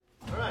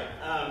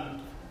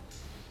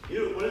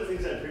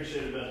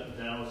appreciate about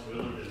Dallas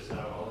Willard is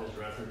how all his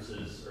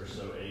references are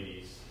so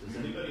 80s. Does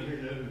anybody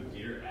here know who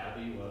Dear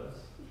Abby was?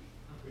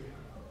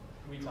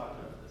 We talked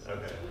about this.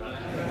 Okay.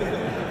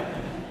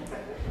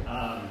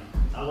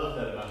 I love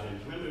that about him.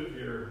 Can we move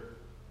your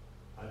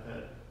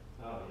iPad?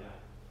 Oh,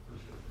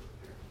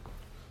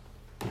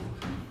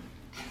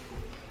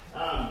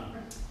 yeah.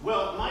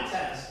 Well, my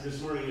task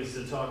this morning is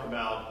to talk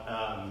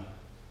about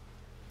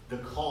the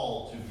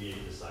call to be a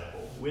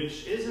disciple,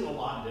 which isn't a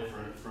lot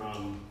different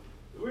from,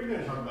 we're going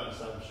to talk about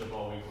discipleship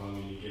all week long,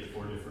 and you get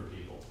 4 different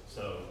people.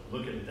 So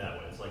look at it that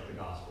way. It's like the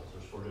Gospels.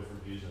 There's 4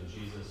 different views on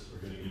Jesus. We're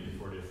going to give you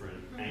 4 different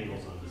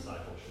angles on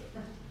discipleship.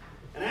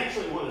 And I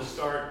actually want to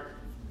start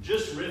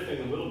just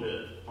riffing a little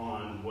bit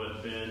on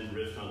what Ben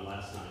riffed on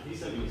last night. He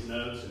sent me his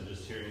notes, and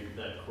just hearing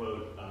that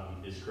quote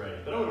is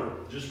great. But I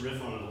want to just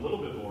riff on it a little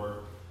bit more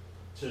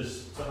to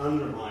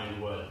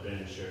underline what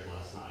Ben shared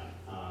last night,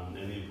 and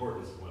the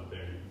importance of what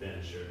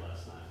Ben shared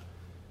last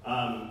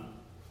night.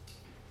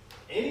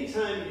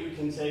 Anytime you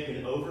can take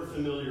an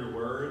overfamiliar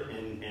word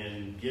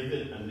and give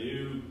it a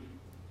new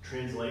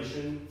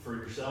translation for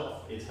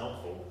yourself, it's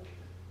helpful.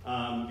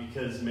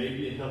 Because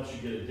maybe it helps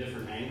you get a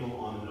different angle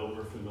on an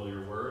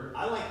overfamiliar word.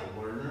 I like a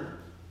learner,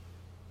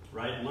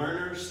 right?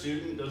 Learner,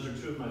 student, those are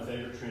 2 of my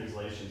favorite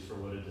translations for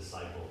what a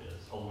disciple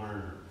is, a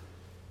learner.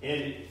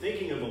 And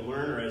thinking of a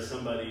learner as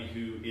somebody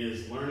who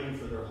is learning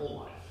for their whole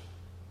life,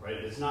 right?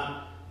 It's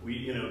not,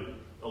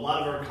 a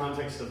lot of our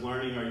context of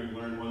learning are you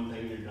learn one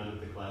thing, you're done with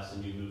the class,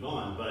 and you move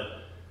on.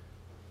 But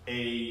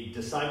a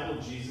disciple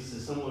of Jesus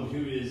is someone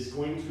who is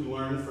going to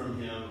learn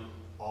from him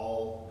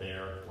all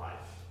their life,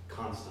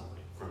 constantly,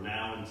 from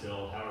now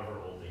until however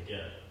old they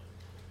get.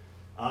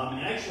 And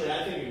actually,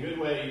 I think a good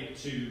way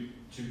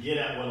to get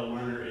at what a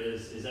learner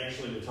is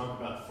actually to talk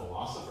about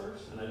philosophers.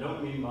 And I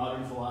don't mean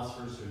modern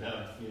philosophers who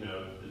have,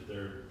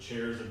 their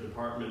chairs of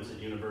departments at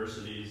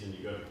universities and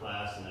you go to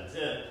class and that's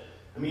it.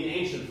 I mean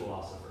ancient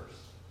philosophers.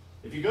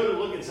 If you go to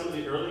look at some of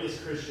the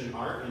earliest Christian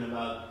art in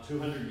about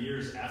 200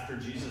 years after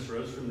Jesus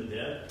rose from the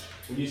dead,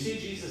 when you see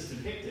Jesus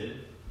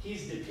depicted,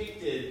 he's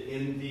depicted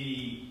in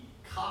the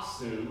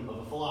costume of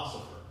a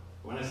philosopher.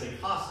 When I say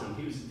costume,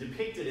 he was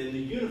depicted in the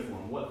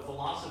uniform, what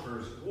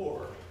philosophers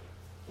wore.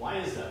 Why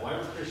is that? Why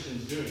were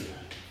Christians doing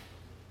that?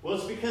 Well,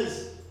 it's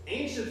because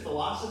ancient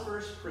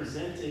philosophers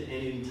presented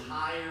an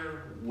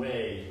entire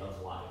way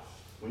of life.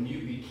 When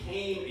you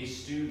became a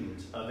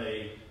student of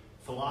a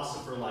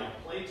philosopher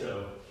like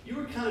Plato, you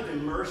were kind of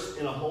immersed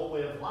in a whole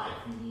way of life.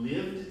 You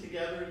lived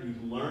together,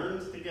 you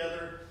learned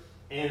together,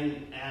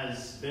 and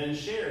as Ben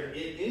shared,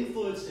 it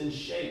influenced and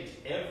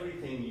shaped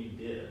everything you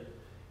did.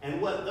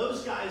 And what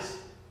those guys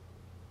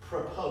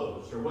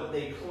proposed, or what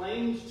they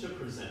claimed to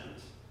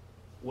present,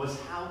 was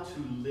how to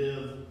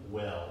live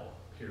well,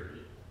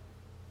 period.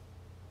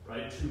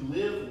 Right? To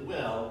live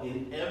well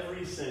in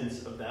every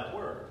sense of that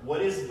word.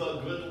 What is the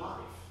good life?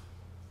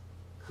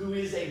 Who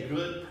is a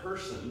good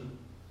person?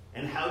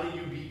 And how do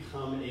you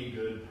become a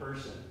good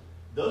person?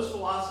 Those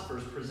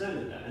philosophers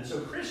presented that. And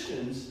so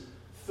Christians,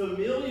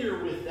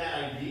 familiar with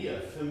that idea,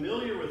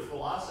 familiar with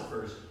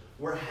philosophers,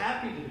 were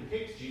happy to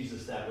depict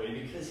Jesus that way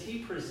because he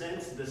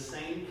presents the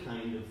same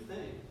kind of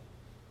thing.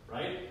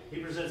 Right? He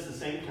presents the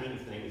same kind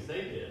of thing as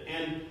they did.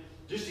 And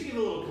just to give a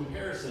little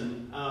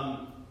comparison,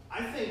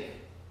 I think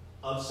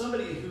of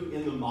somebody who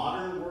in the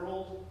modern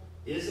world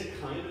is a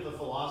kind of a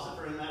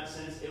philosopher in that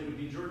sense, it would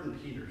be Jordan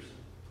Peterson.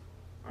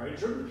 All right?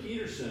 Jordan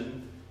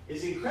Peterson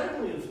is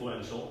incredibly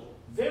influential,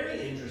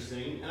 very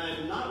interesting, and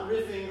I'm not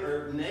riffing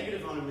or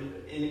negative on him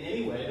in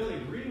any way. I don't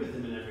agree with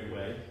him in every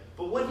way.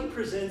 But what he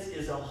presents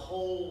is a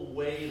whole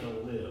way to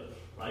live.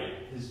 Right?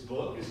 His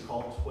book is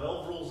called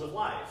 12 Rules of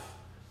Life.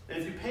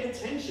 And if you pay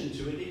attention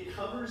to it, it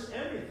covers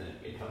everything.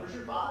 It covers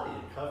your body.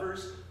 It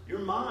covers your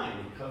mind.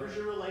 It covers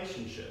your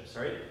relationships,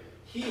 right?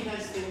 He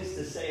has things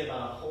to say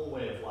about a whole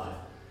way of life.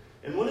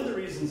 And one of the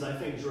reasons I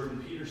think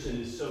Jordan Peterson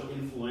is so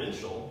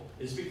influential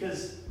is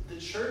because the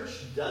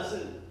church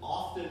doesn't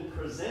often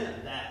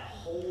present that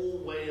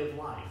whole way of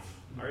life,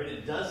 all right?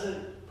 It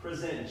doesn't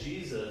present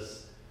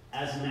Jesus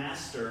as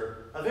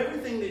master of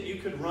everything that you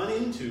could run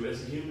into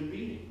as a human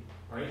being,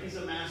 all right? He's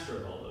a master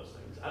of all those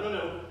things. I don't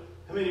know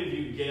how many of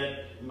you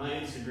get, my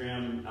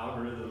Instagram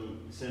algorithm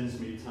sends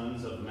me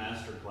tons of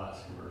masterclass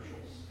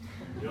commercials.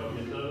 You all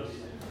get those?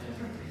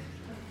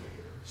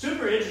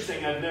 Super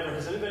interesting.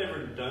 Has anybody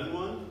ever done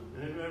one?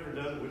 Anybody ever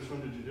done it? Which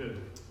one did you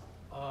do?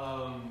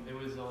 It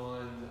was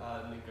on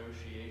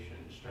negotiation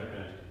strategy.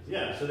 Okay.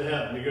 Yeah, so they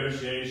have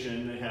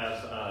negotiation, they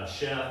have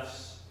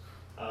chefs,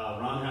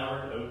 Ron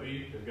Howard,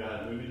 Opie, they've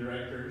got movie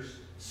directors.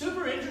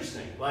 Super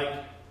interesting.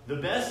 Like, the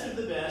best of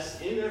the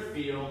best in their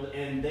field,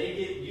 and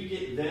you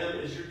get them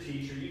as your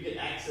teacher, you get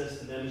access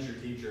to them as your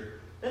teacher.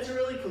 That's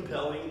really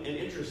compelling and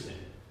interesting.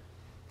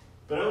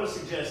 But I want to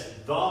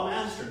suggest the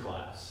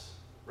masterclass,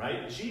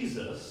 right?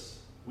 Jesus,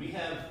 we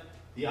have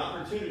the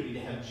opportunity to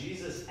have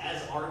Jesus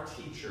as our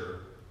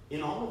teacher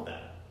in all of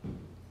that.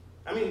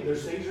 I mean,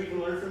 there's things we can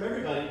learn from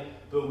everybody,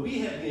 but we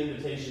have the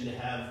invitation to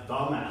have the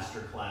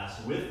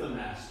masterclass with the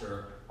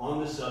master on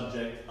the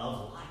subject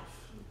of life.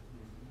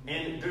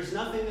 And there's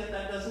nothing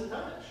that doesn't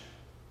touch.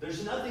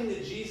 There's nothing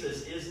that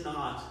Jesus is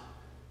not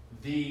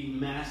the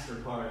master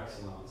par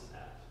excellence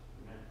at.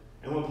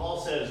 And when Paul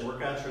says,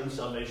 work out your own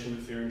salvation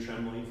with fear and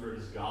trembling, for it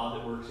is God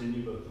that works in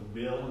you both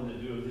the will and the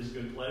do of his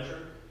good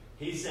pleasure,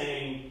 he's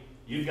saying,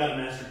 you've got a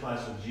master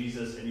class with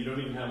Jesus, and you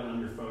don't even have it on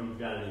your phone, you've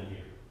got it in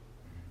here.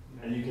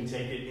 And you can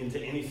take it into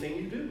anything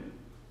you do.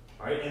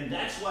 All right? And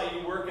that's why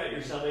you work out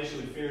your salvation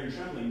with fear and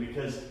trembling,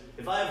 because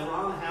if I have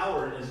Ron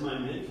Howard as my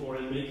mentor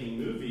in making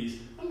movies,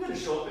 I'm going to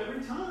show up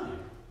every time.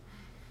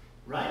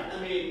 Right?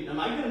 I mean, am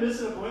I going to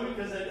miss an appointment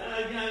because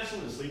I just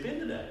want to sleep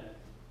in today?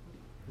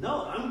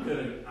 No, I'm going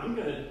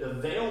to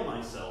avail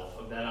myself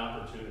of that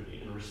opportunity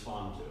and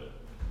respond to it.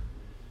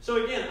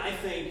 So again, I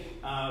think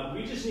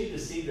we just need to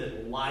see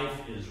that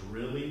life is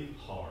really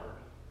hard,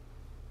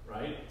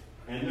 right?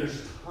 And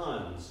there's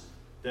tons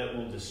that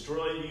will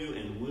destroy you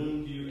and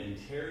wound you and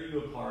tear you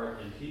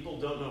apart, and people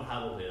don't know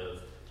how to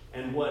live.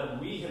 And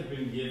what we have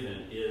been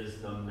given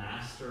is the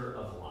master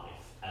of life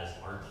as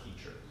our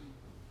teacher.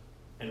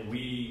 And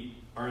we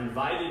are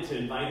invited to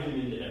invite him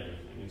into everything.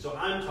 And so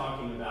I'm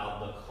talking about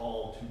the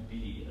call to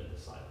be a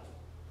disciple.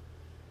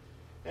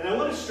 And I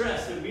want to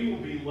stress that we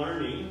will be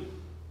learning,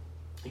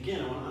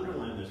 again, I want to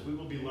underline this, we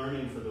will be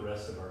learning for the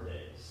rest of our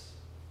days.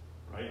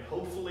 Right?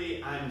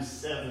 Hopefully I'm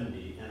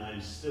 70 and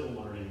I'm still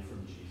learning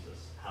from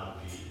Jesus how to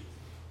be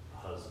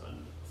a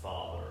husband, a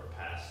father,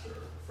 a pastor,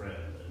 a friend,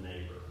 a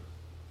neighbor.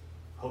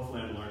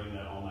 Hopefully I'm learning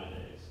that all my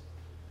days.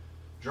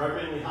 Gerard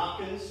Manley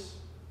Hopkins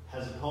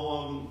has a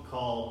poem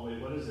called,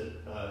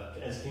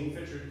 As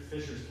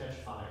Kingfishers Catch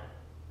Fire.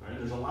 Right?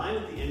 There's a line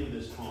at the end of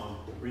this poem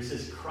where he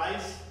says,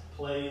 Christ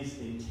plays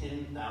in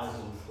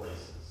 10,000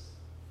 places.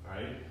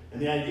 Right?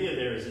 And the idea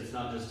there is it's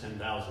not just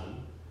 10,000,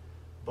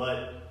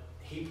 but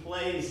he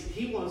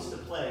wants to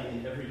play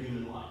in every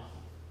human life.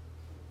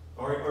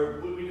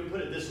 Or we can put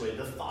it this way,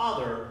 the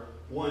Father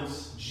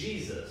wants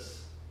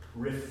Jesus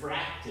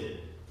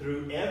refracted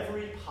through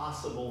every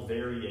possible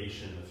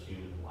variation of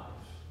human life.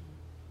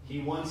 He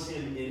wants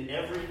him in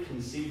every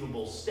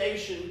conceivable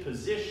station,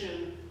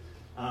 position,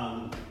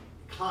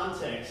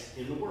 context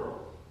in the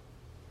world.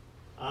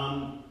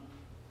 And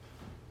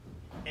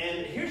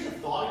here's a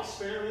thought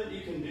experiment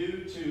you can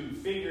do to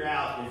figure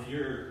out if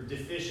you're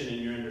deficient in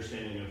your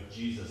understanding of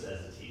Jesus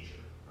as a teacher.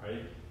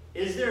 Right?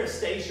 Is there a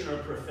station or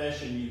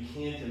profession you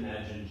can't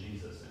imagine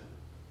Jesus in?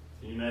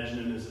 Can you imagine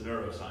him as a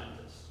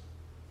neuroscientist?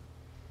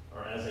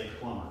 Or as a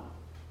plumber?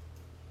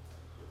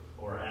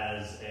 Or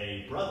as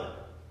a brother?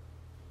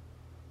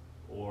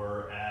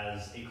 Or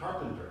as a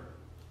carpenter?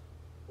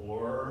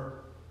 Or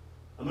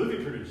a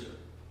movie producer?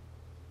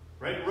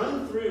 Right?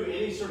 Run through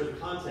any sort of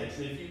context,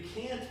 and if you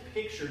can't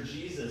picture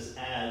Jesus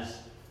as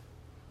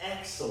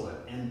excellent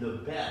and the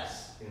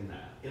best in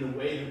that, in a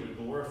way that would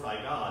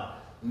glorify God,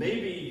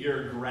 maybe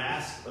your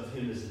grasp of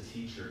him as a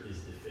teacher is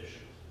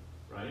deficient,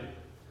 right?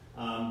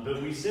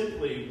 But we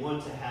simply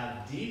want to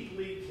have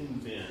deeply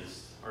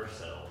convinced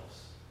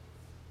ourselves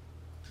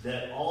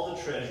that all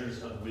the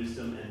treasures of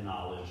wisdom and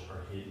knowledge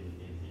are hidden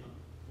in him.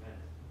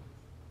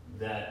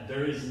 That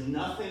there is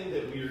nothing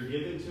that we are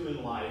given to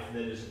in life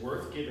that is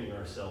worth giving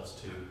ourselves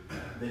to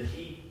that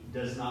he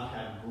does not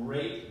have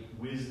great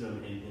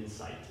wisdom and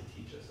insight to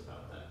teach us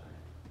about that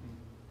thing.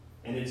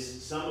 And it's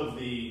some of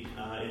the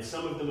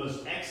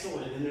most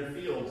excellent in their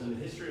fields in the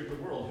history of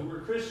the world who were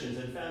Christians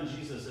and found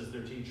Jesus as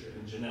their teacher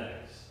in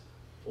genetics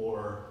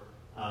or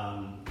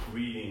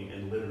reading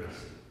and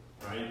literacy,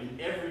 right? In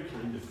every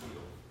kind of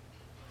field.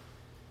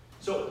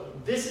 So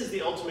this is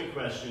the ultimate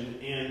question,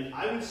 and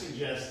I would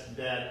suggest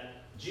that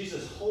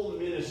Jesus' whole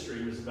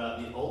ministry was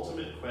about the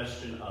ultimate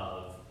question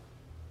of,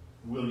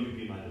 will you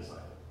be my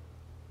disciple?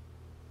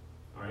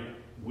 All right?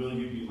 Will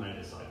you be my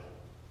disciple?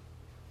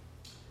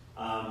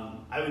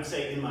 I would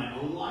say in my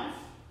own life,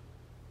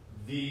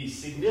 the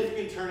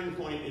significant turning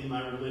point in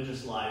my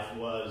religious life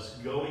was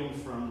going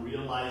from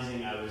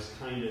realizing I was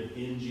kind of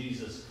in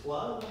Jesus'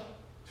 club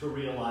to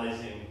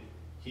realizing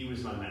he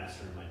was my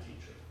master and my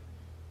teacher,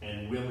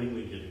 and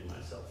willingly giving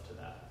myself to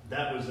that.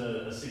 That was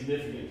a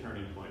significant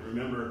turning point.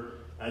 Remember,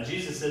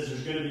 Jesus says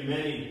there's going to be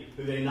many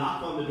who they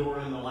knock on the door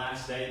in the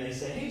last day and they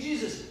say, hey,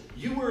 Jesus,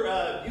 you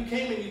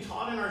came and you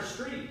taught in our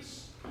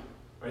streets.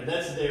 Right?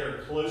 That's their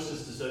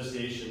closest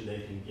association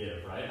they can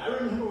give, right? I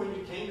remember when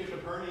you came to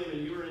Capernaum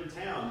and you were in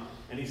town,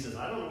 and he says,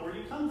 I don't know where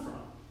you come from,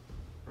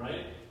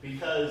 right?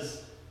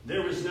 Because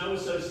there was no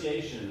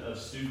association of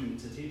student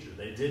to teacher.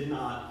 They did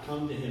not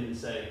come to him and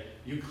say,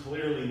 you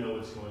clearly know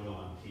what's going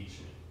on, teach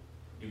me.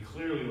 You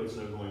clearly know what's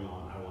going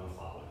on, I want to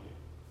follow you.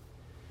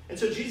 And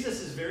so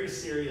Jesus is very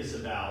serious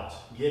about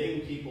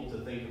getting people to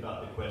think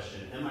about the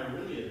question, am I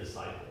really a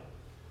disciple?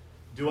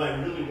 Do I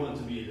really want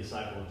to be a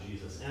disciple of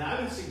Jesus? And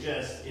I would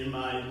suggest, in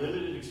my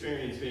limited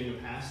experience being a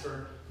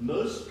pastor,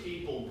 most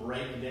people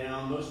break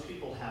down, most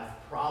people have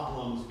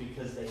problems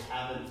because they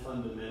haven't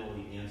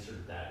fundamentally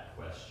answered that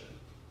question.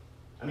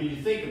 I mean,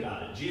 you think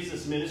about it.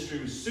 Jesus' ministry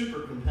was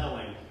super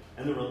compelling,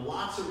 and there were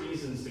lots of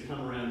reasons to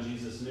come around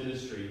Jesus'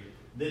 ministry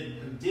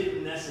that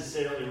didn't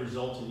necessarily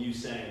result in you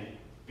saying,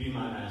 be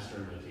my master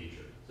and my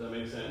teacher. Does that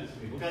make sense?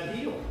 People got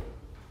healed.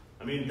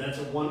 I mean, that's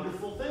a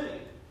wonderful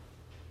thing.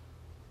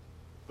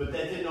 But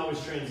that didn't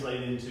always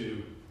translate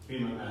into be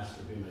my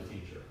master, be my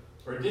teacher.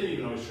 Or it didn't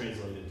even always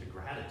translate into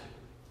gratitude,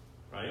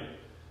 right?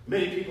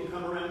 Many people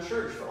come around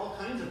church for all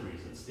kinds of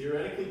reasons.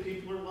 Theoretically,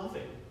 people are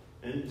loving.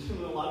 And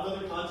in a lot of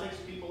other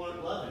contexts, people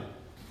aren't loving.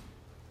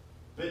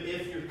 But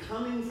if you're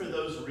coming for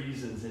those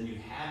reasons and you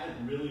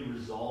haven't really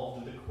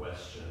resolved the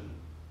question,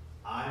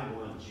 I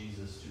want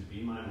Jesus to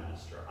be my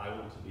master, I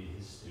want to be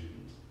his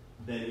student,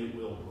 then it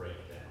will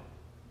break down.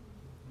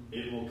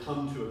 It will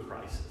come to a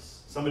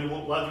crisis. Somebody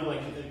won't love you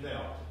like you think they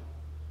ought to.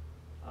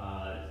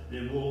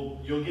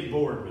 You'll get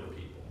bored with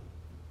people.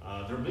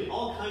 There will be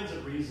all kinds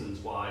of reasons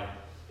why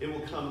it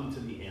will come to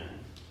the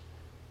end.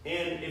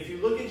 And if you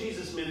look at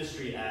Jesus'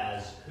 ministry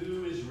as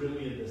who is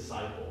really a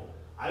disciple,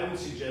 I would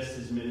suggest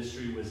his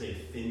ministry was a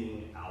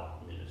thinning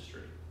out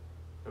ministry.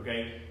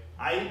 Okay?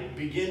 I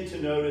begin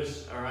to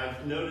notice, or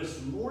I've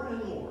noticed more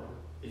and more,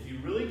 if you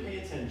really pay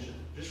attention,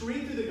 just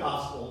read through the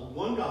gospel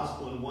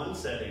in one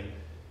setting,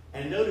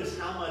 and notice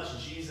how much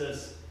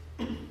Jesus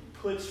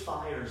puts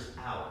fires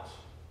out.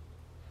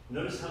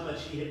 Notice how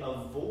much he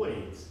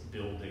avoids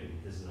building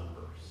his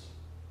numbers,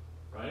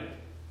 right?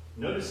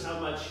 Notice how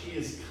much he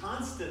is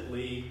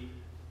constantly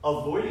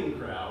avoiding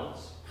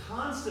crowds,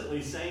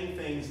 constantly saying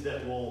things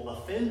that will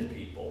offend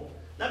people,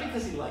 not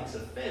because he likes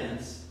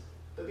offense,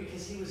 but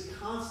because he was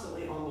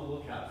constantly on the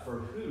lookout for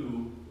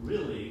who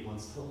really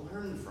wants to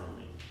learn from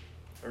me.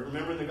 I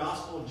remember in the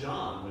Gospel of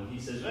John when he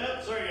says,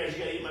 well, sorry guys, you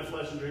gotta eat my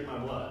flesh and drink my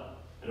blood.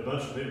 And a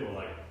bunch of people are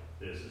like,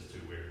 this is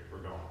too weird, we're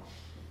gone.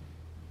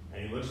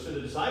 And he looks to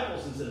the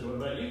disciples and says, what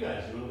about you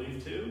guys? You want to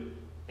leave too?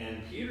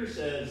 And Peter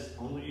says,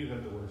 only you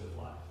have the words of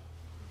life.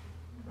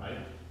 Right?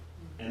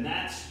 And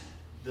that's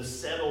the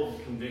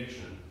settled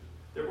conviction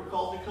that we're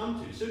called to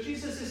come to. So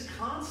Jesus is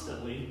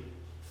constantly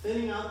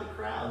thinning out the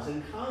crowds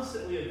and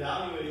constantly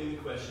evaluating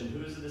the question,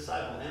 who is a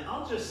disciple? And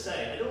I'll just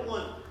say, I don't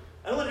want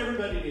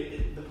everybody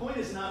to, the point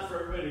is not for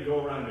everybody to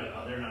go around and go,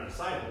 oh, they're not a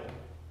disciple.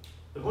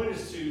 The point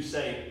is to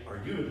say,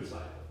 are you a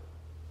disciple?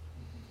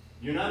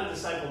 You're not a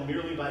disciple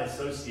merely by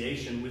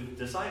association with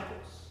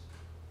disciples.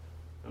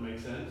 That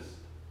makes sense?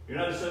 You're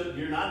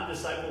not a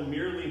disciple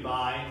merely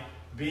by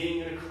being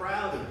in a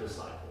crowd of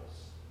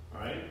disciples. All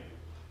right?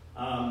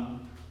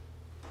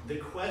 The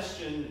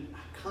question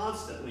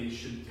constantly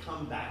should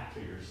come back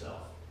to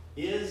yourself.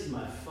 Is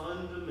my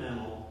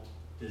fundamental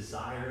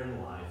desire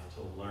in life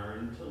to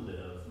learn to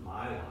live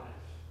my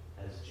life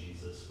as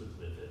Jesus would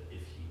live it if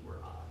he were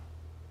I?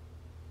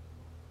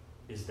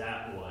 Is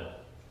that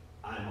what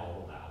I'm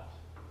all about?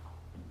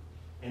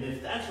 And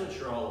if that's what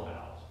you're all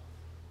about,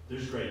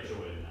 there's great joy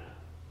in that.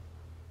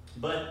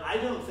 But I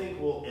don't think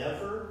we'll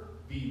ever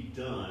be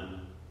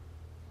done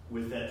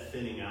with that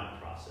thinning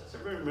out process.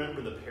 Everybody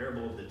remember the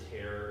parable of the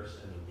tares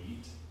and the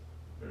wheat?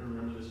 Everybody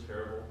remember this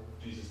parable?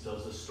 Jesus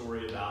tells this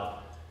story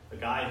about a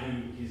guy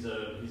who he's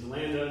a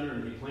landowner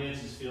and he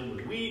plants his field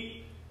with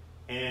wheat,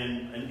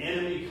 and an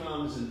enemy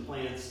comes and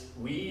plants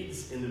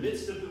weeds in the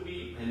midst of the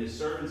wheat, and his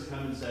servants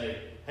come and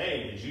say,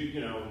 hey,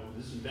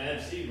 this is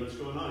bad seed, what's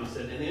going on? He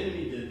said, an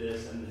enemy did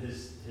this, and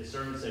his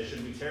servants say,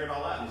 should we tear it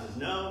all out? And he says,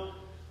 no,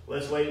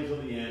 let's wait until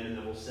the end, and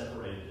then we'll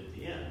separate it at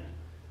the end.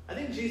 I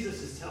think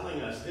Jesus is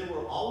telling us there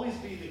will always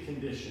be the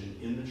condition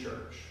in the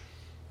church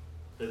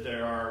that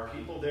there are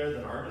people there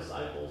that are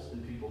disciples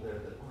and people there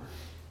that aren't.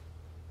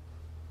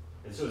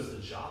 And so it's the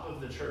job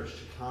of the church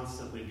to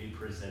constantly be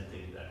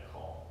presenting that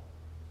call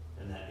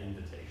and that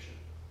invitation.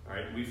 All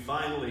right, we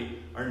finally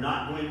are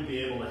not going to be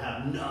able to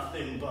have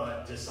nothing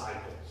but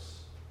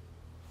disciples,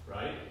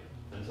 right,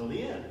 until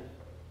the end.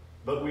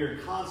 But we are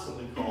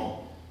constantly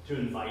called to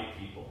invite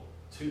people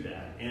to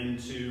that and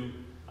to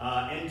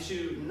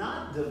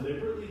not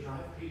deliberately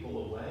drive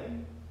people away.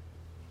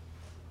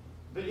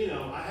 But,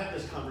 I have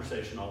this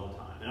conversation all the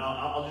time. And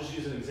I'll just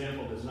use an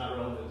example that's not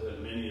relevant to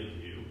many of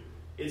you.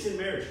 It's in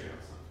marriage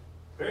counseling.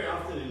 Very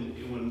often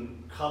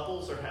when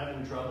couples are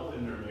having trouble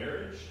in their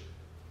marriage,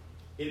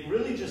 it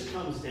really just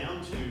comes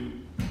down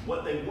to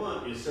what they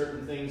want is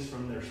certain things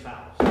from their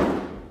spouse.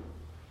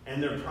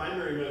 And their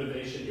primary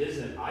motivation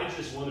isn't, I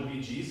just want to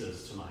be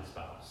Jesus to my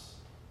spouse.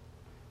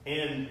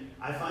 And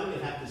I finally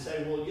have to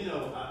say, well,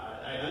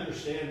 I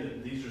understand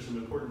that these are some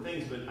important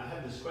things, but I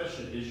have this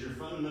question. Is your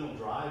fundamental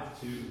drive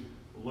to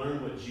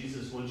learn what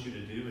Jesus wants you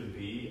to do and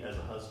be as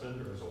a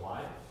husband or as a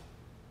wife?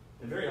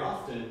 And very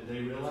often they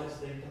realize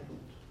they don't.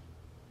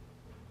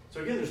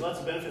 So again, there's lots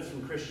of benefits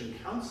from Christian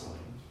counseling.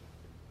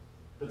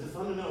 But the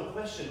fundamental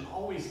question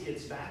always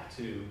gets back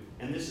to,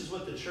 and this is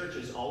what the church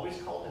is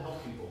always called to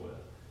help people with.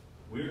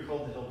 We're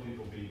called to help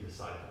people be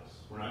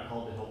disciples. We're not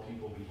called to help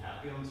people be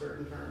happy on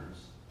certain terms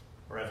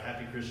or have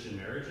happy Christian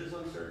marriages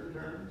on certain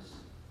terms.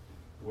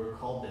 We're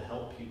called to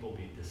help people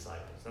be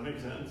disciples. Does that make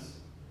sense?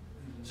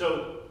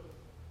 So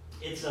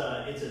it's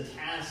a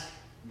task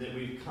that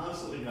we've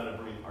constantly got to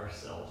bring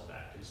ourselves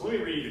back to. So let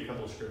me read a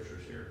couple of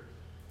scriptures here.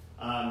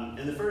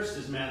 And the first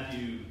is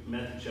Matthew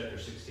chapter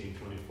 16,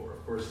 24.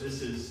 Of course,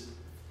 this is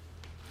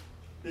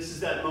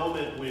that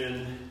moment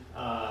when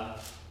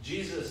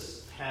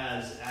Jesus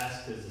has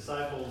asked his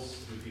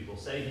disciples who people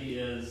say he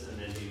is, and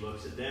then he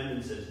looks at them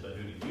and says, but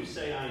who do you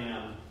say I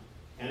am?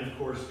 And of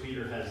course,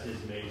 Peter has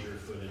his major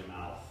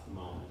foot-in-mouth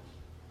moment.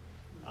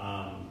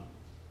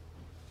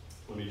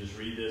 Let me just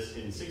read this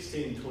in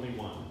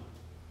 16:21.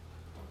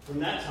 From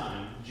that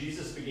time,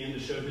 Jesus began to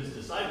show his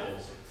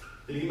disciples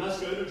that he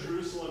must go to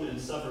Jerusalem and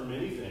suffer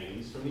many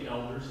things from the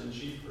elders and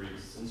chief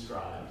priests and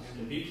scribes,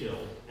 and be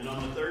killed, and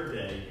on the third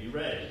day be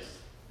raised.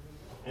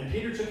 And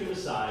Peter took him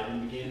aside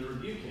and began to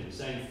rebuke him,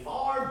 saying,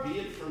 "Far be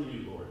it from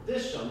you, Lord.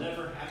 This shall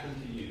never happen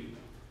to you."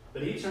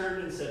 But he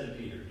turned and said to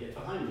Peter, "Get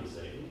behind me,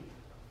 Satan.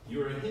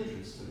 You are a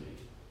hindrance to me,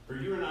 for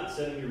you are not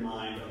setting your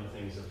mind on the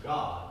things of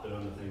God, but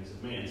on the things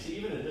of man." See,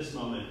 even at this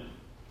moment,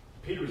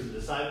 Peter was a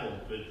disciple,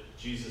 but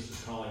Jesus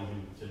was calling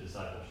him to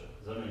discipleship.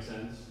 Does that make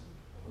sense?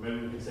 Or maybe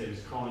we can say he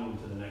was calling him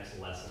to the next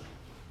lesson.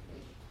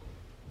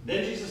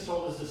 Then Jesus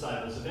told his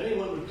disciples, "If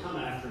anyone would come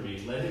after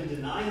me, let him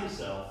deny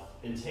himself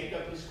and take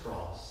up his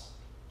cross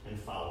and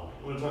follow me."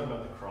 I want to talk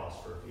about the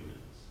cross for a few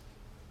minutes.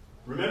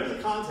 Remember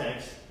the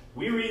context.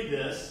 We read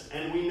this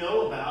and we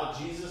know about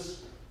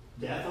Jesus'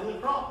 death on the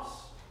cross.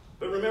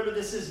 But remember,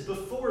 this is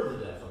before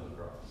the death on the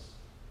cross.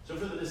 So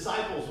for the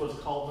disciples, what's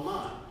called to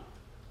mind?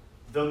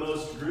 The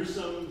most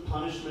gruesome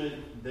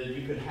punishment that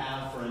you could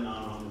have for a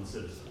non-Roman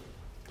citizen.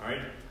 All right?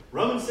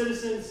 Roman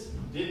citizens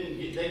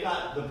they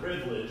got the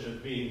privilege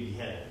of being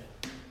beheaded.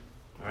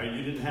 All right?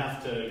 You didn't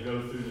have to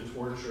go through the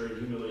torture and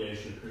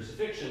humiliation of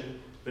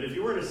crucifixion, but if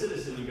you weren't a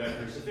citizen, you got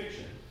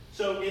crucifixion.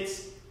 So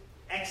it's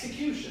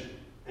execution.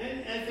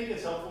 And I think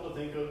it's helpful to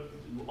think of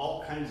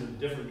all kinds of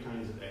different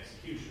kinds of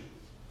executions.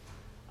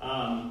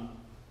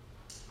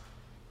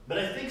 But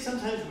I think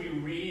sometimes we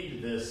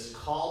read this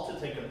call to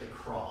take up the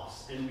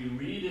cross, and we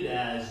read it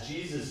as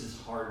Jesus is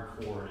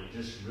hardcore, he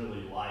just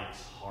really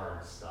likes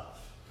hard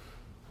stuff.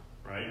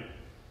 Right?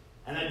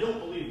 And I don't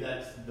believe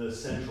that's the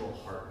central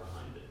heart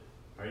behind it.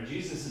 Right?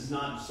 Jesus is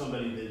not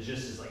somebody that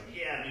just is like,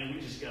 yeah, man,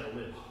 we just got to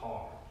live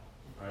hard.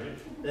 Right?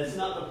 That's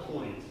not the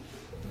point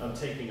of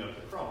taking up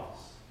the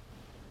cross.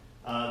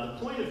 The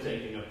point of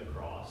taking up the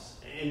cross,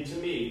 and to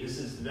me, this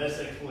is the best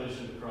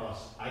explanation of the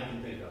cross I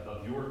can think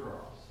of your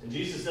cross. And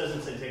Jesus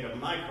doesn't say take up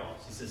my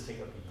cross. He says take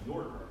up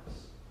your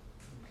cross.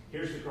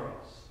 Here's the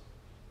cross.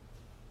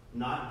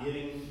 Not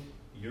getting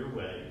your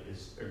way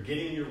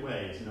getting your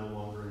way is no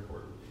longer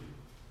important to you.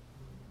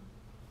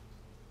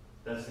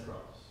 That's the cross.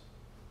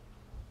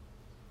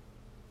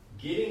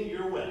 Getting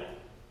your way,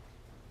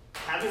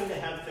 having to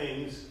have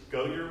things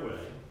go your way,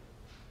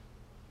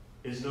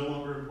 is no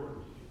longer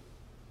important to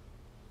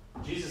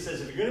you. Jesus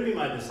says, if you're going to be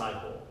my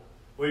disciple,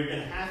 what you're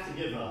going to have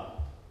to give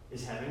up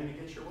is having to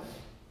get your way.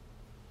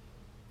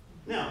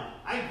 Now,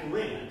 I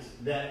grant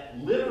that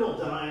literal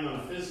dying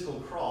on a physical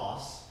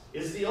cross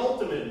is the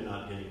ultimate in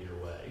not getting your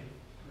way.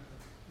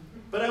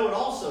 But I would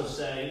also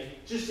say,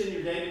 just in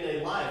your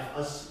day-to-day life,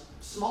 a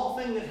small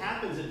thing that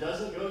happens that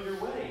doesn't go your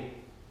way,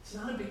 it's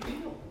not a big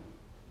deal.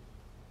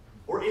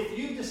 Or if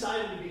you've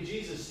decided to be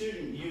Jesus'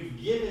 student, you've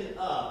given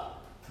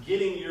up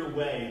getting your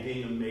way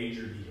being a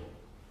major deal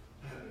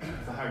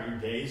for how your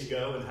days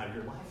go and how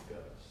your life goes.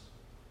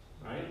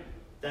 Right?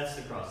 That's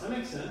the cross. That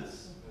makes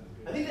sense?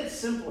 I think that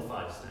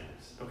simplifies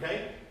things.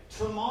 Okay?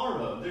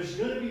 Tomorrow, there's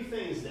going to be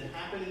things that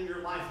happen in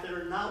your life that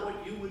are not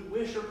what you would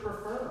wish or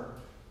prefer.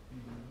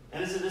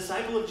 And as a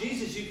disciple of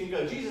Jesus, you can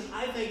go, Jesus,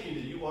 I thank you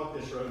that you walked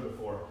this road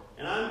before.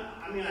 And I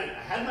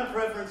had my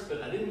preference,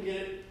 but I didn't get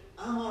it.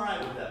 I'm all right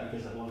with that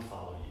because I want to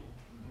follow you.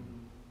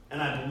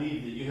 And I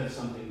believe that you have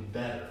something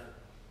better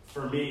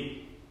for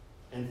me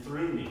and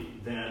through me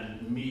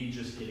than me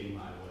just getting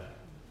my way.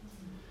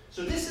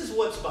 So this is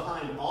what's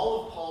behind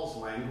all of Paul's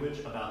language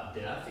about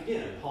death.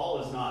 Again, Paul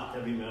is not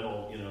heavy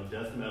metal,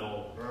 death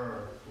metal,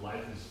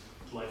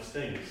 life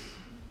stinks.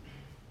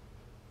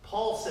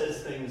 Paul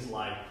says things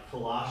like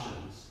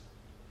Colossians,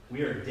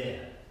 we are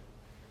dead,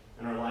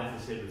 and our life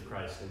is hid with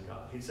Christ in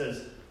God. He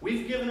says,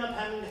 we've given up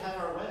having to have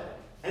our way.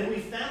 And we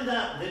found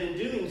out that in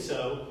doing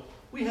so,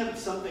 we have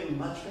something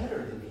much better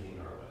than getting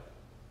our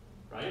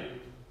way. Right?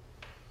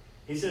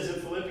 He says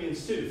in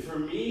Philippians 2, for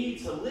me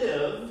to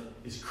live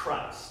is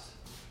Christ,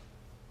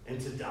 and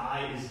to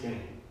die is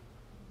gain.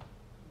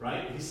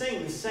 Right? He's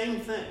saying the same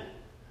thing.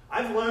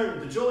 I've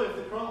learned the joy of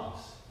the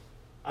cross.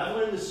 I've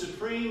learned the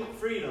supreme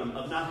freedom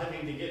of not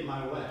having to get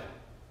my way.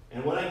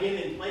 And what I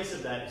get in place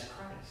of that is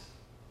Christ.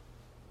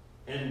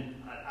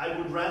 And I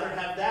would rather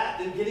have that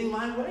than getting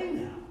my way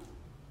now.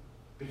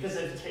 Because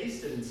I've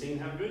tasted and seen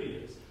how good he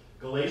is.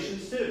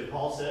 Galatians 2,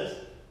 Paul says,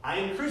 I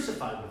am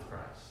crucified with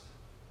Christ.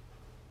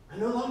 I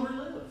no longer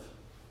live.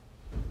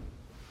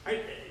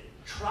 Right?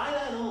 Try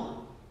that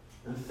on.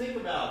 And think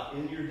about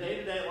in your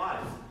day-to-day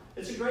life.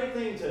 It's a great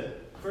thing to,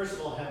 first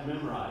of all, have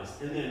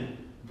memorized. And then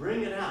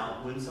bring it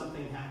out when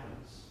something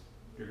happens.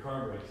 Your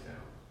car breaks down.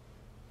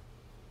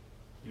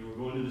 You were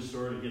going to the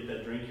store to get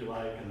that drink you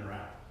like and they're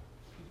out.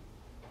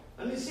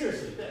 I mean,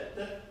 seriously,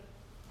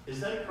 is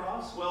that a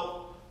cross?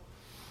 Well,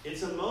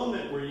 it's a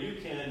moment where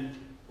you can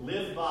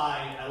live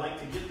by, I like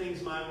to get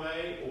things my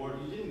way, or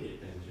you didn't get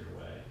things your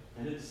way.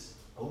 And it's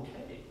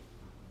okay.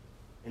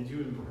 And you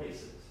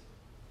embrace it.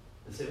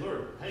 And say,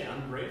 Lord, hey,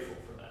 I'm grateful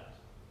for that.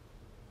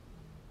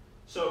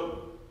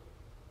 So,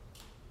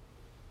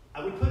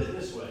 I would put it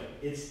this way.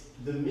 It's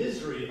the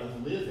misery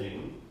of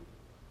living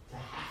to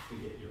have to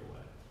get your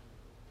way.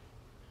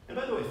 And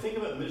by the way, think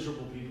about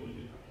miserable people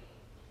you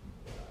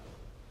know.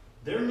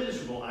 They're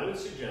miserable, I would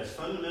suggest,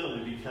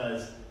 fundamentally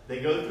because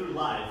they go through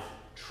life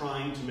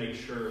trying to make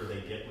sure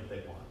they get what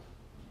they want.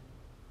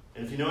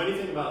 And if you know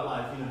anything about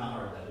life, you know how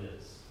hard that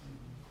is.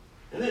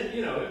 And then,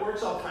 it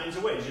works all kinds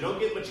of ways. You don't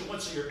get what you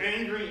want, so you're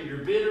angry and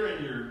you're bitter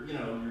and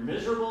you're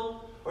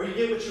miserable. Or you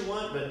get what you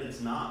want, but it's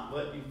not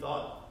what you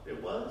thought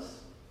it was.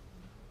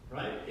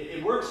 Right?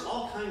 It works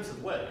all kinds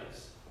of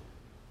ways.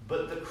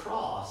 But the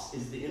cross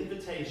is the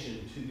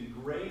invitation to the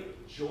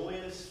great,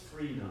 joyous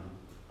freedom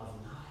of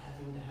not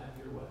having to have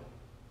your way.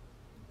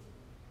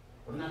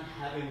 Of not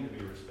having to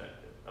be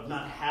respected. Of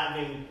not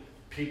having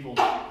people,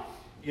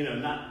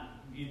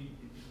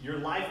 your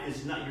life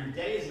is not, your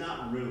day is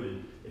not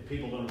ruined if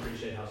people don't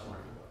appreciate how smart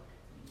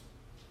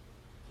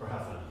you are. Or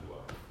how funny you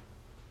are.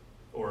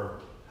 Or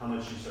how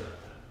much you serve them.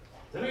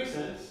 Does that make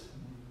sense?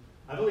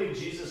 I believe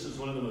Jesus was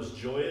one of the most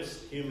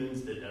joyous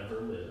humans that ever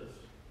lived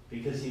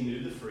because he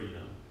knew the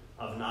freedom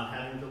of not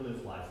having to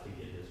live life to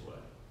get his way.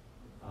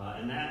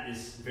 And that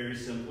is very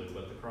simply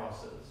what the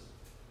cross is.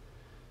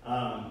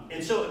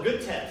 And so a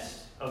good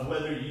test of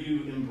whether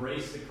you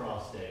embrace the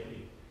cross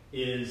daily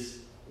is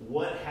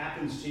what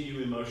happens to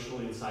you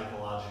emotionally and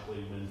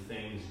psychologically when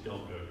things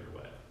don't go your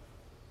way.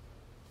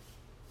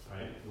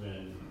 Right?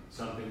 When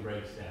something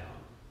breaks down.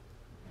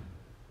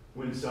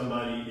 When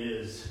somebody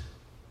is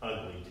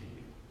ugly to you.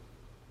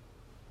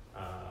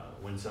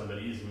 When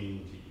somebody is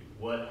mean to you.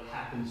 What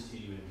happens to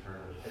you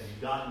internally? Have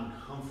you gotten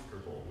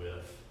comfortable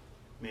with,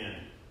 man,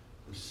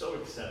 I'm so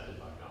accepted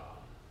by God.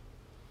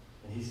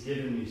 And he's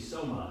given me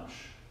so much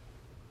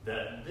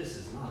that this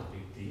is not a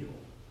big deal.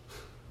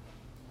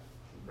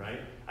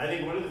 Right? I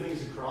think one of the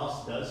things the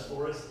cross does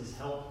for us is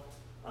help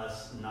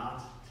us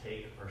not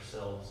take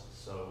ourselves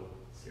so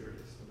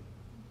seriously.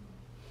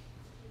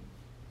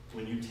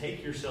 When you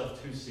take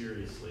yourself too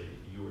seriously,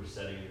 you are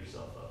setting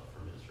yourself up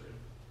for misery.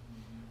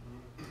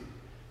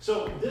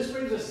 So this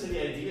brings us to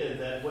the idea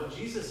that what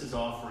Jesus is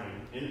offering,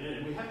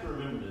 and we have to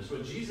remember this,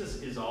 what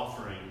Jesus is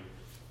offering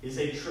is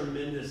a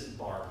tremendous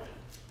bargain.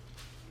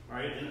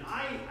 Right? And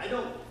I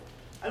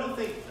don't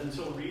think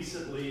until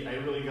recently I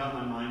really got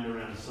my mind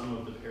around some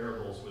of the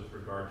parables with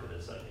regard to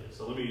this idea.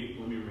 So let me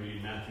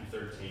read Matthew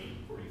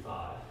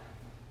 13:45.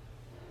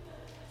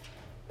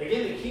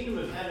 Again, the kingdom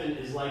of heaven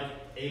is like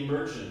a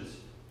merchant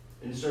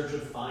in search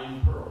of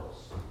fine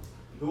pearls,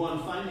 who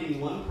on finding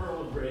one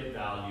pearl of great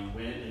value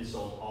went and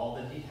sold all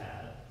that he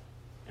had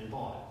and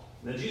bought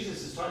it. Now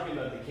Jesus is talking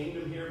about the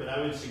kingdom here, but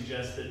I would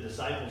suggest that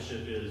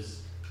discipleship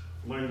is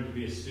learning to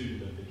be a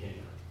student of the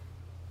kingdom.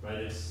 Right?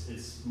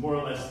 It's more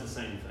or less the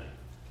same thing.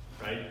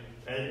 Right?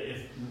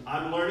 If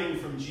I'm learning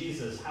from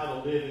Jesus how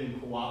to live in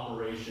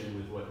cooperation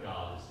with what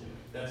God is doing.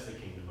 That's the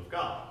kingdom of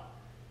God.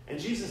 And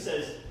Jesus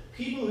says,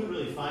 people who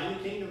really find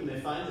the kingdom, they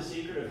find the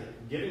secret of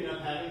giving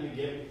up having to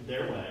get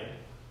their way,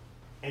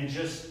 and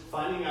just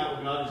finding out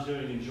what God is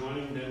doing and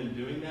joining them in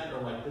doing that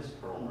are like this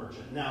pearl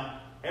merchant. Now,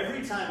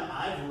 every time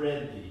I've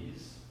read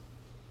these,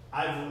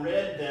 I've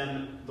read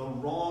them the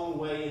wrong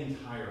way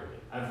entirely.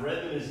 I've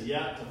read them as,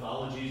 to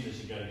follow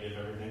Jesus, you got to give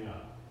everything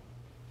up.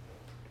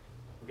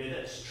 Okay,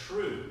 that's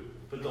true.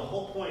 But the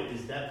whole point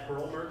is that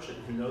pearl merchant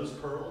who knows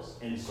pearls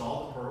and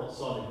saw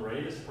the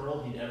greatest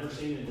pearl he'd ever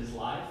seen in his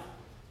life,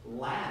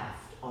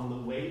 laughed on the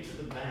way to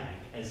the bank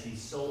as he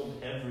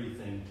sold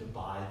everything to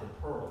buy the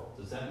pearl.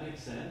 Does that make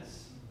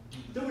sense?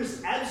 There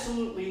was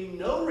absolutely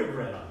no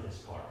regret on his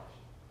part.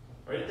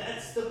 Right?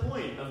 That's the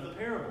point of the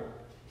parable.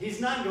 He's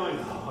not going,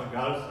 oh, I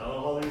got to sell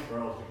all these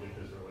pearls to get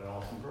this really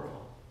awesome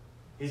pearl.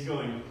 He's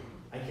going,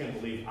 I can't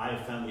believe I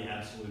have found the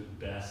absolute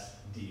best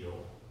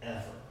deal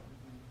ever.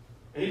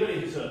 Anybody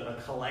who's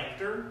a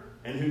collector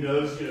and who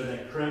knows,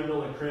 that creme de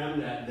la creme,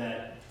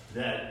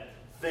 that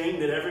thing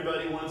that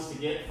everybody wants to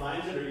get,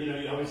 finds it, or,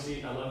 you always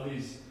see, I love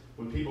these,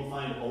 when people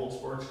find old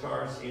sports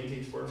cars,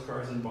 antique sports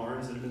cars in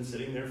barns that have been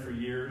sitting there for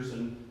years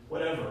and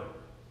whatever.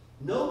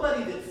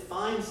 Nobody that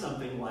finds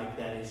something like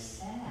that is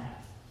sad.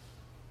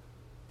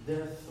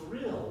 They're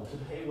thrilled to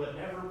pay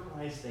whatever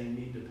price they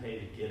need to pay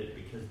to get it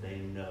because they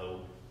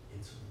know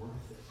it's worth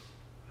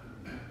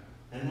it.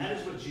 And that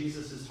is what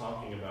Jesus is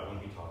talking about when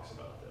he talks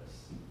about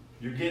this.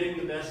 You're getting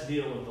the best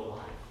deal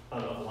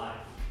of life.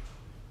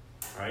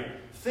 Right?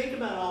 Think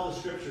about all the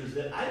scriptures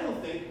that I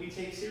don't think we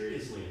take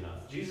seriously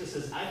enough. Jesus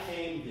says, I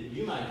came that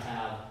you might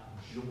have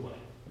joy.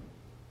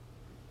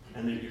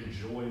 And that your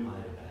joy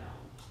might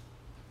abound.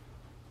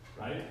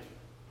 Right?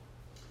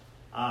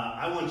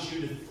 I want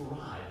you to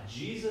thrive.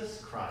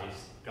 Jesus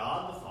Christ,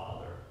 God the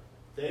Father,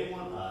 they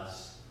want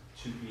us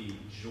to be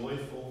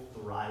joyful,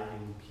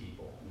 thriving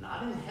people.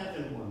 Not in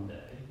heaven one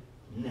day,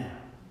 now,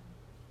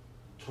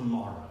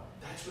 tomorrow.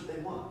 That's what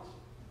they want.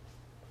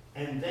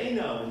 And they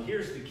know, and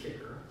here's the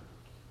kicker,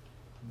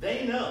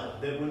 they know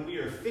that when we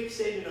are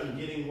fixated on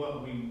getting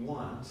what we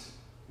want,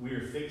 we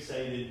are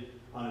fixated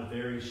on a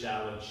very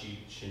shallow,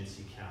 cheap,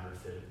 chintzy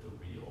counterfeit of the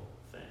real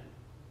thing.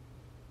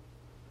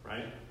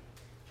 Right?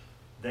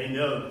 They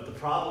know that the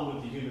problem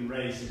with the human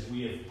race is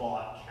we have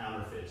bought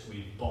counterfeits.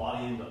 We've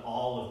bought into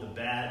all of the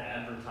bad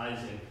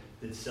advertising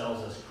that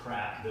sells us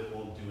crap that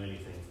won't do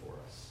anything for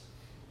us.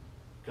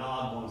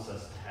 God wants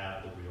us to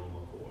have the real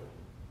McCoy.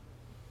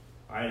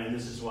 All right, and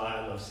this is why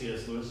I love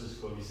C.S. Lewis's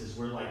quote. He says,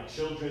 we're like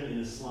children in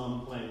a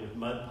slum playing with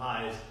mud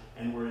pies,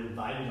 and we're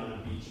invited on a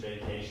beach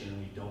vacation, and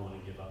we don't want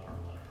to give up our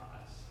mud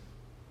pies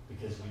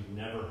because we've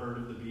never heard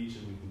of the beach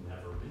and we've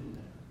never been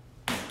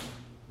there.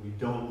 We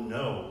don't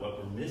know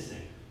what we're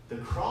missing. The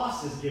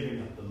cross is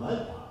giving up the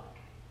mud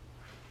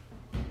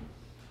pie,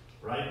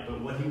 right?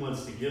 But what he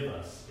wants to give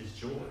us is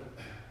joy.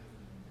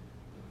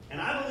 And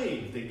I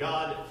believe that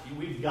God,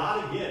 we've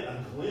got to get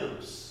a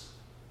glimpse.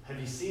 Have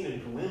you seen a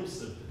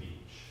glimpse of the beach?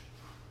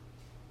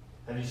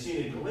 Have you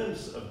seen a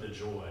glimpse of the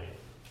joy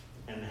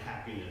and the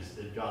happiness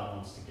that God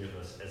wants to give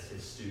us as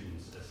his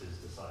students, as his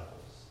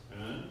disciples?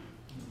 Amen?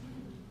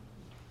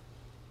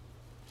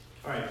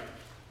 All right.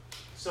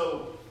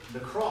 So the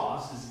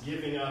cross is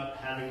giving up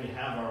having to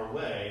have our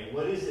way.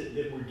 What is it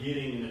that we're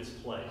getting in its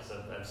place?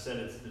 I've said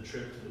it's the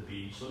trip to the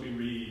beach. Let me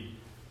read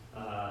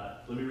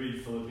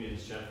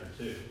Philippians chapter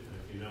 2. And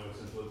if you know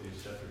what's in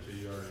Philippians chapter 2,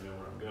 you already know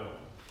where I'm going.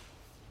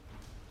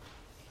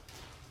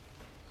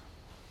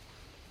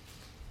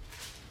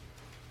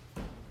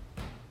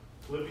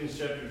 Philippians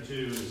chapter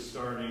 2 is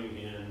starting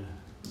in,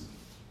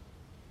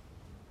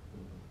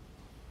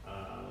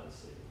 let's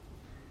see,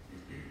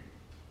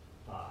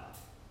 5.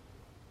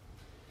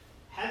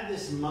 Have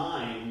this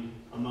mind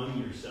among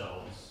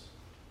yourselves,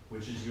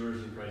 which is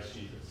yours in Christ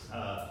Jesus.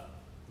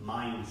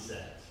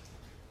 Mindset.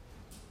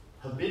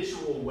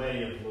 Habitual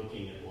way of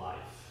looking at life.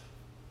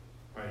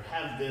 Right?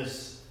 Have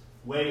this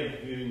way of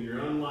viewing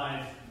your own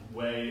life,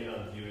 way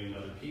of viewing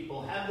other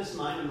people. Have this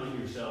mind among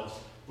yourselves,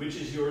 which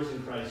is yours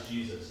in Christ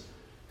Jesus,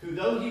 who,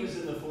 though he was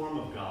in the form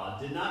of God,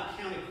 did not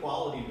count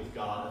equality with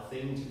God a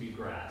thing to be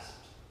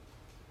grasped,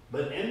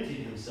 but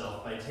emptied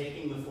himself by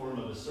taking the form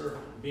of a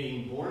servant.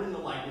 Being born in the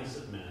likeness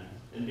of men,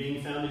 and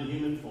being found in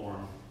human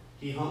form,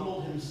 he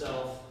humbled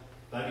himself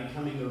by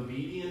becoming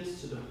obedient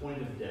to the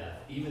point of death,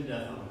 even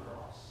death on the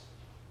cross.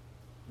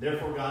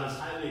 Therefore God has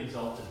highly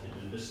exalted him,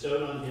 and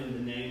bestowed on him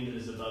the name that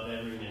is above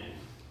every name,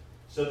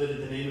 so that at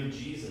the name of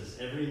Jesus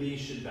every knee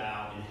should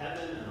bow in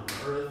heaven and on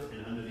earth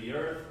and under the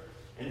earth,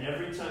 and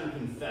every tongue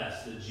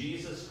confess that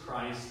Jesus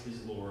Christ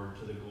is Lord,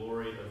 to the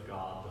glory of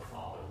God the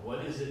Father.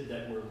 What is it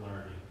that we're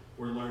learning?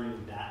 We're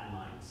learning that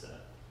mindset.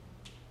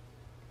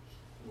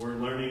 We're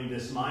learning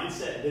this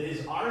mindset that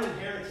is our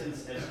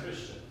inheritance as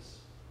Christians.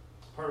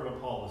 Part of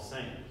what Paul is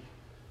saying.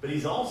 But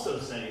he's also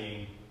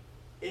saying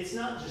it's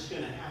not just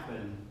going to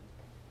happen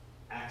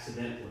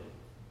accidentally.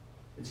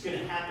 It's going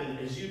to happen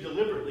as you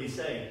deliberately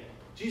say,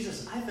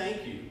 Jesus, I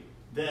thank you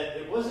that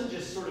it wasn't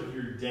just sort of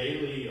your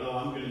daily,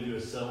 I'm going to do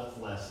a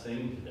selfless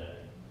thing today.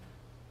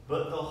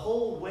 But the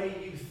whole way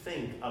you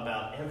think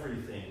about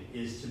everything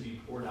is to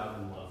be poured out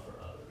in love for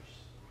others.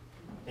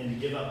 And to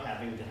give up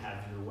having to have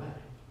your way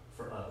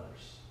for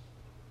others.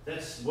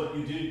 That's what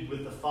you did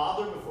with the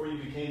Father before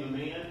you became a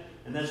man.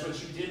 And that's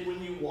what you did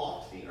when you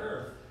walked the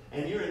earth.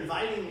 And you're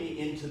inviting me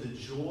into the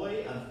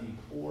joy of the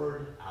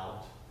poured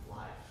out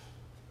life.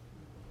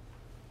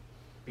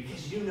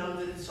 Because you know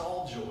that it's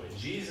all joy.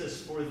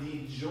 Jesus, for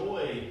the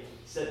joy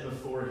set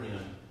before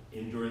him,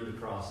 endured the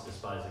cross,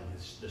 despising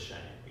the shame.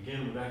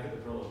 Again, we're back at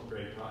the pearl of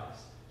great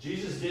price.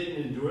 Jesus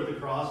didn't endure the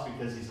cross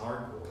because he's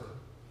hardcore.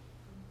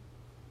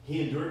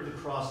 He endured the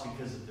cross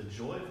because of the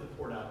joy of the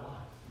poured out life.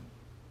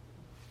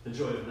 The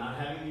joy of not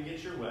having to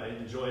get your way.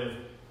 The joy of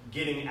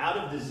getting out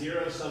of the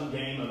zero-sum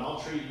game of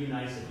I'll treat you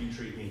nice if you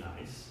treat me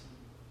nice.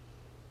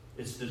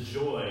 It's the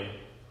joy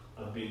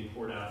of being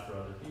poured out for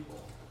other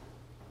people.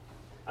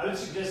 I would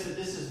suggest that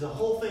this is the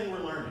whole thing we're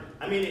learning.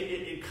 I mean,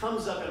 it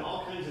comes up in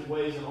all kinds of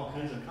ways and all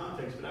kinds of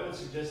contexts, but I would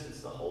suggest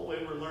it's the whole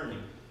way we're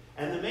learning.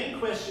 And the main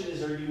question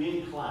is, are you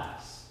in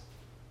class?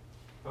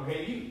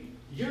 Okay,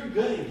 you're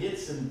going to get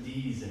some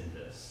D's in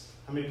this.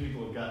 How many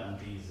people have gotten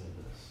D's in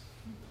this?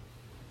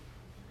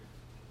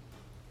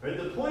 Right?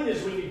 The point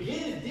is, when you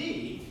get a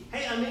D,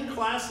 hey, I'm in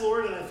class,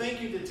 Lord, and I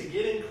thank you that to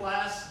get in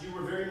class, you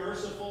were very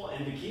merciful,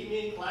 and to keep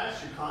me in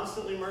class, you're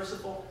constantly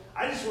merciful.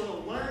 I just want to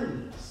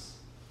learn this.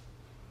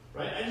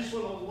 Right? I just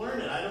want to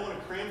learn it. I don't want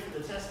to cram for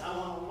the test. I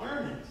want to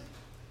learn it.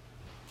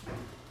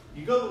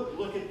 You go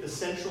look at the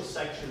central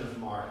section of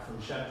Mark from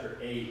chapter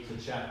 8 to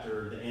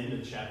the end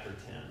of chapter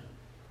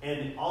 10.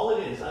 And all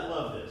it is, I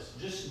love this.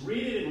 Just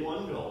read it in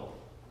one gulp.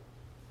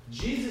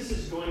 Jesus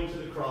is going to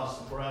the cross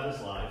to pour out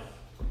his life.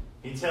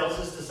 He tells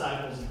his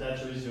disciples that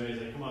that's what he's doing.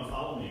 He's like, come on,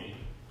 follow me.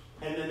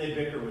 And then they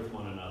bicker with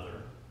one another.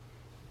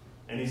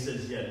 And he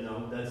says, yeah.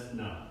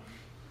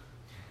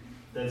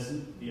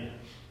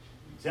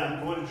 See,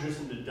 I'm going to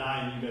Jerusalem to die,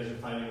 and you guys are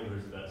fighting over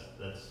who's the best.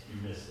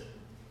 You missed it.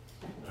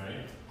 All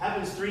right?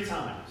 Happens 3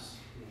 times.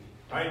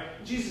 All right?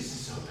 Jesus is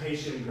so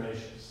patient and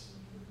gracious.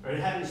 All right?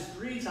 It happens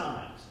 3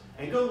 times.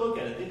 And go look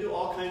at it. They do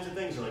all kinds of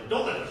things. They're like,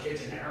 don't let the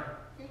kids in there.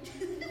 And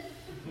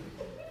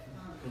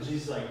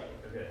Jesus is like,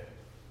 okay.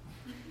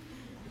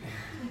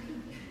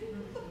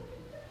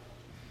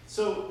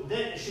 So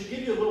that should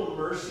give you a little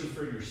mercy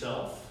for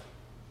yourself.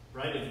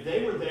 right? If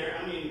they were there,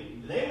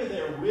 they were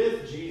there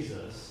with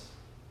Jesus,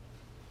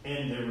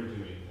 and they were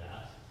doing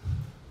that.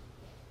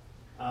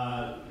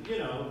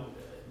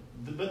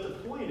 But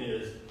the point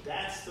is,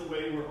 that's the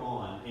way we're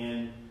on.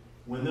 And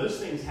when those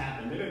things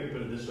happen, maybe I can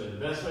put it this way, the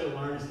best way to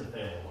learn is to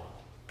fail a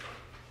lot.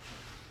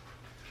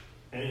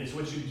 And it's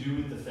what you do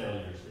with the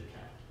failures that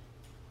count.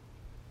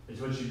 It's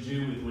what you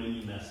do with when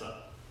you mess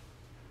up.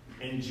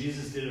 And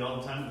Jesus did it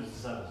all the time with his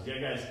disciples. Yeah,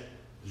 guys,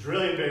 it's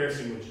really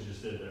embarrassing what you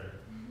just did there.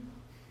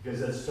 Because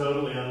that's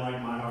totally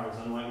unlike my heart. It's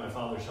unlike my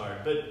Father's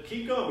heart. But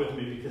keep going with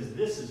me, because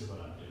this is what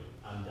I'm doing.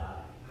 I'm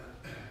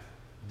dying.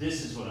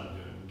 This is what I'm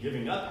doing. I'm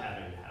giving up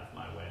having to have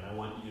my way, and I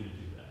want you to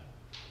do that.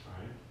 All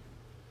right?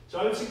 So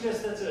I would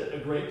suggest that's a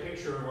great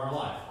picture of our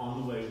life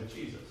on the way with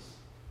Jesus.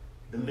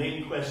 The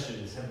main question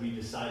is, have we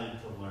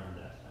decided to learn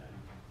that thing?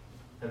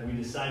 Have we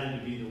decided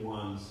to be the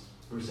ones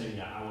who are saying,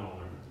 yeah, I want to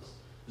learn this?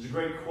 There's a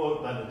great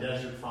quote by the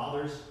Desert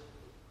Fathers.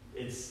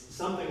 It's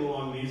something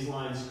along these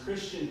lines: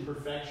 Christian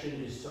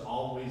perfection is to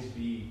always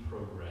be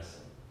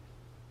progressing.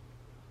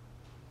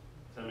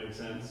 Does that make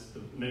sense?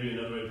 Maybe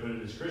another way to put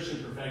it is,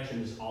 Christian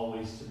perfection is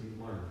always to be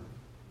learned.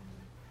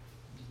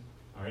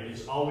 All right?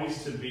 It's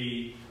always to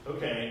be,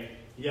 okay,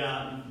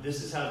 yeah,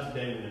 this is how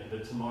today went,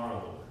 but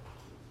tomorrow, Lord,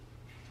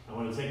 I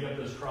want to take up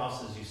those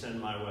crosses you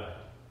send my way.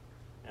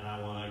 And I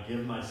want to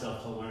give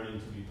myself to learning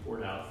to be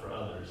poured out for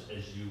others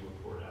as you were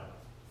poured out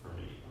for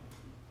me.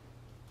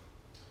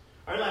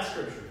 Our last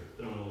scripture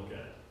that I want to look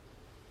at.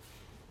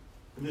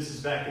 And this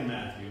is back in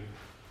Matthew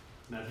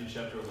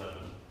chapter 11.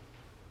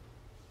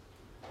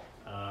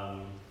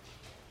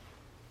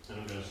 And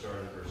I'm going to start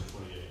at verse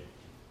 28.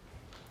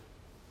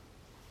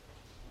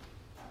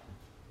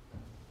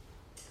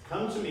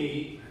 Come to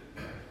me,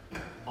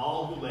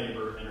 all who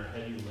labor and are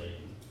heavy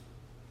laden,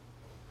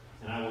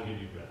 and I will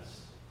give you rest.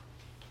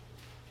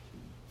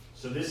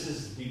 So this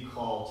is the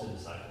call to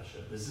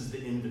discipleship. This is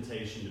the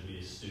invitation to be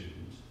a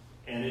student.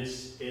 And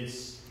it's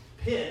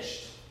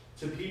pitched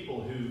to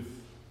people who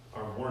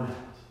are worn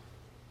out,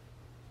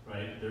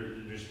 right?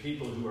 There's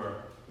people who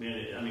are,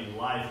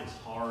 life is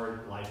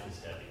hard, life is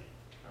heavy,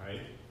 all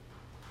right?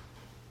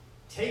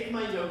 Take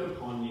my yoke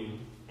upon you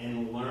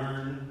and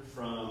learn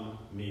from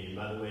me. And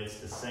by the way, it's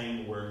the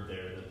same word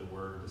there that the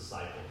word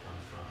disciple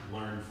comes from.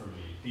 Learn from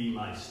me. Be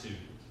my student.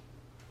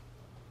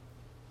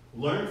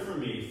 Learn from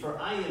me, for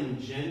I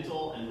am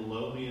gentle and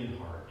lowly in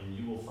heart, and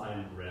you will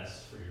find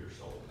rest for your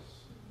souls.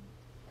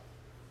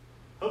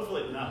 But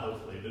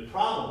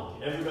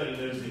probably, everybody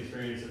knows the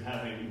experience of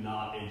having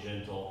not a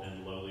gentle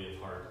and lowly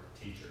of heart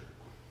teacher.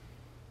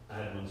 I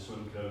had one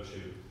swim coach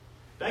who,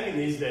 back in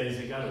these days,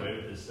 they got away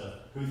with this stuff,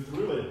 who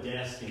threw a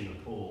desk in the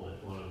pool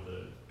at one of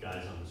the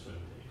guys on the swim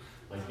team.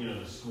 Like,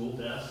 the school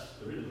desk,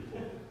 threw it in the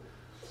pool.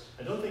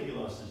 I don't think he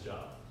lost his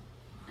job.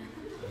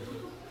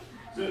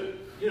 So,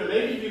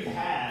 maybe you've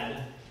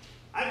had,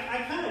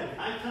 I kind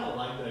of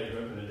like that I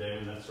grew up in a day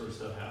when that sort of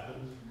stuff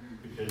happened,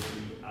 because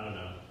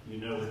you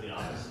know what the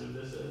opposite of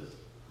this is.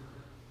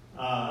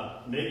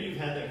 Maybe you've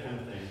had that kind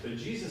of thing. But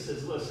Jesus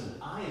says, listen,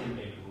 I am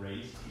a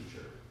great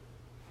teacher.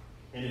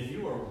 And if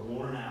you are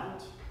worn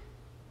out,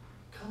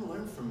 come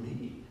learn from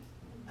me.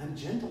 I'm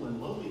gentle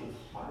and lowly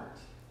of heart.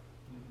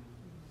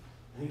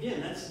 And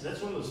again,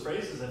 that's one of those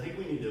phrases I think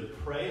we need to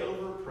pray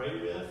over, pray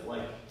with,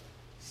 like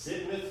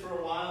sit with for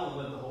a while and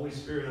let the Holy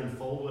Spirit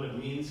unfold what it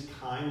means,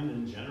 kind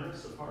and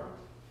generous of heart.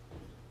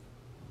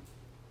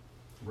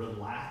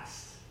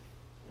 Relaxed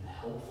and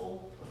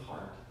helpful of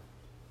heart.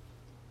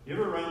 You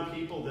ever around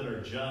people that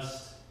are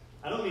just,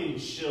 I don't mean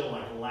chill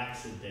like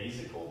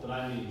lackadaisical, but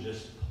I mean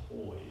just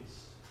poised.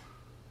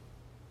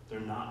 They're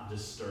not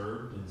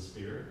disturbed in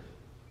spirit.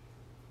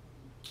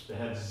 They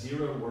have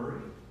zero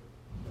worry.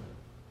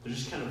 They're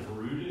just kind of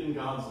rooted in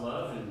God's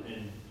love,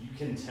 and you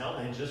can tell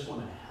they just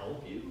want to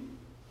help you.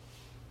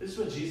 This is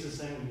what Jesus is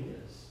saying he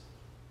is.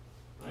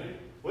 Right?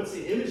 What's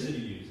the image that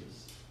he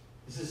uses?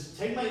 He says,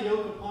 take my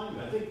yoke upon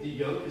you. I think the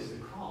yoke is the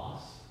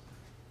cross.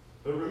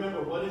 But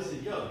remember, what is the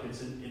yoke?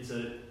 It's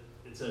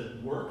a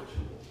work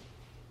tool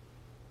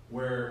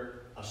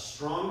where a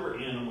stronger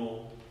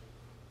animal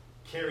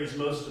carries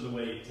most of the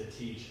weight to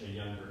teach a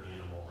younger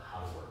animal how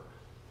to work.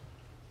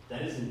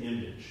 That is an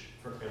image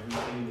for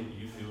everything that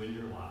you do in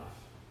your life.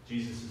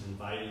 Jesus is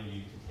inviting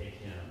you to take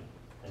him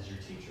as your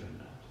teacher in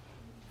that.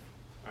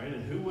 All right?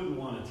 And who wouldn't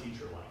want a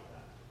teacher like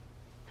that?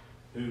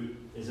 Who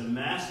is a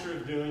master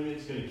of doing it,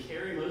 is going to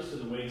carry most of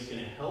the weight, is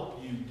going to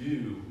help you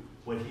do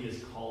what he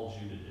has called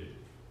you to do.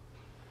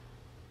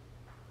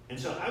 And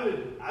so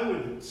I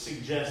would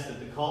suggest that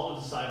the call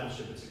to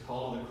discipleship, it's a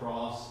call to the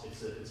cross,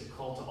 it's a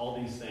call to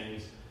all these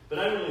things. But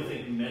I really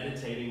think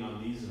meditating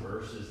on these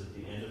verses at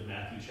the end of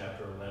Matthew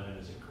chapter 11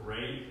 is a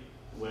great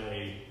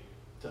way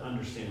to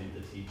understand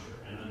the teacher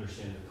and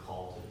understand the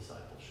call to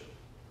discipleship.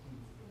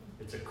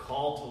 It's a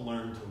call to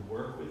learn to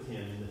work with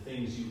him in the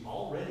things you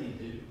already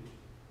do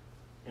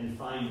and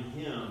find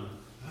him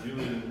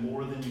doing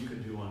more than you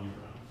could do on your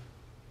own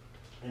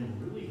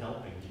and really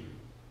helping you.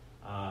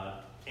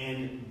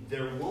 And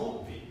there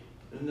won't be,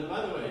 and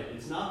by the way,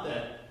 it's not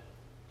that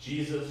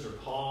Jesus or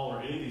Paul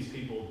or any of these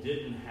people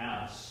didn't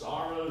have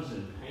sorrows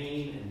and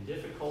pain and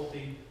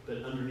difficulty,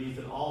 but underneath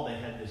it all, they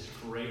had this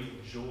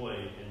great joy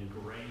and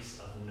grace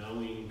of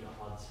knowing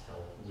God's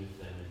help with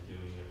them and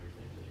doing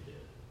everything they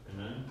did.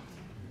 Amen?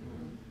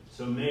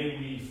 So may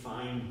we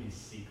find the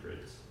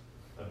secret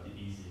of the